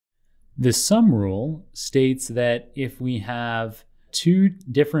The sum rule states that if we have two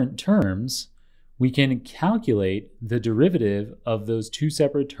different terms, we can calculate the derivative of those two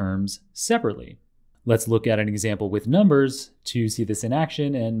separate terms separately. Let's look at an example with numbers to see this in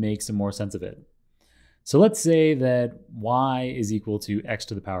action and make some more sense of it. So let's say that y is equal to x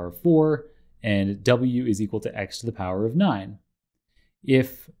to the power of 4 and w is equal to x to the power of 9.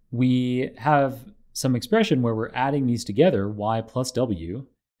 If we have some expression where we're adding these together, y plus w,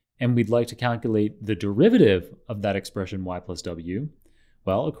 and we'd like to calculate the derivative of that expression y plus w,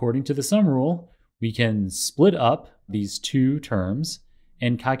 well, according to the sum rule, we can split up these two terms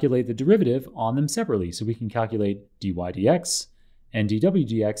and calculate the derivative on them separately. So we can calculate dy dx and dw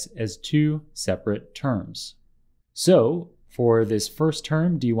dx as two separate terms. So for this first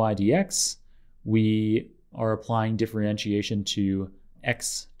term, dy dx, we are applying differentiation to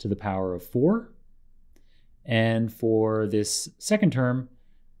x to the power of 4. And for this second term,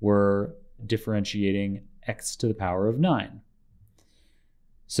 we're differentiating x to the power of 9.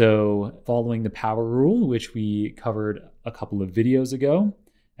 So following the power rule, which we covered a couple of videos ago,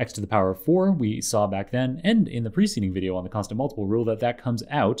 x to the power of 4, we saw back then, and in the preceding video on the constant multiple rule, that comes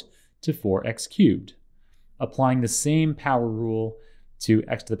out to 4x cubed. Applying the same power rule to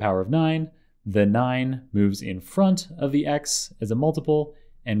x to the power of 9, the 9 moves in front of the x as a multiple,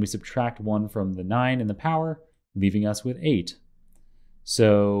 and we subtract 1 from the 9 in the power, leaving us with 8.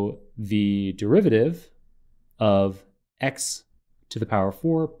 So the derivative of x to the power of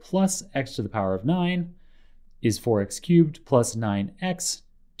 4 plus x to the power of 9 is 4x cubed plus 9x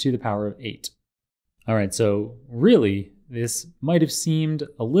to the power of 8. All right, so really, this might have seemed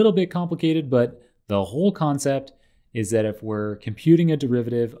a little bit complicated, but the whole concept is that if we're computing a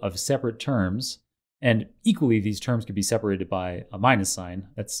derivative of separate terms, and equally these terms could be separated by a minus sign,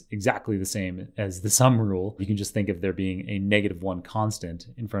 that's exactly the same as the sum rule. You can just think of there being a -1 constant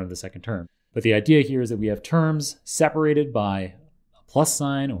in front of the second term. But the idea here is that we have terms separated by a plus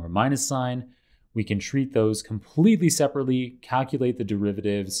sign or a minus sign. We can treat those completely separately, calculate the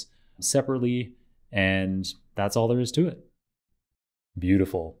derivatives separately, and that's all there is to it.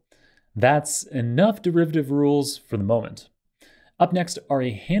 Beautiful. That's enough derivative rules for the moment. Up next are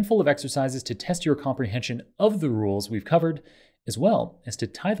a handful of exercises to test your comprehension of the rules we've covered, as well as to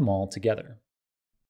tie them all together.